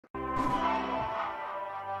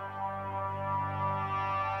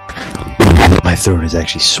My throat is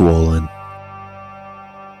actually swollen.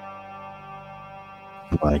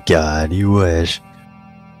 Oh my god, you wish.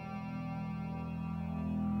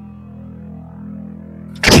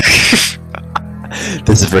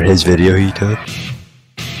 This is for his video he took.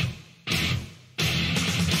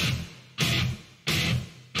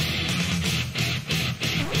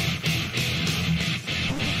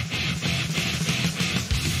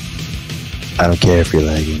 I don't care if you're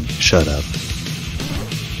lagging. Shut up.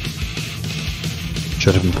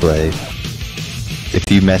 Shut up and play. If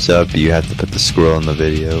you mess up, you have to put the squirrel in the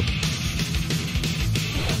video.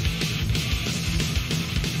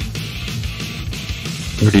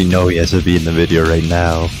 I already know he has to be in the video right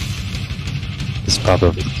now. Just pop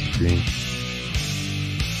up the screen.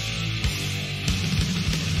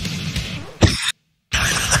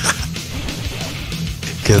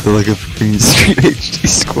 Get the look of green screen HD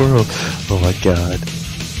squirrel. Oh my god.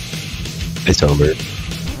 It's over.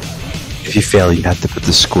 If you fail, you have to put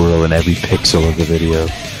the squirrel in every pixel of the video.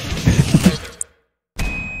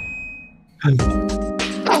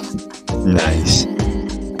 Nice.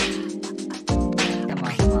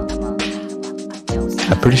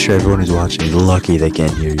 I'm pretty sure everyone who's watching is lucky they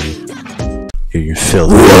can't hear you. Hear your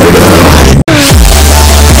filth.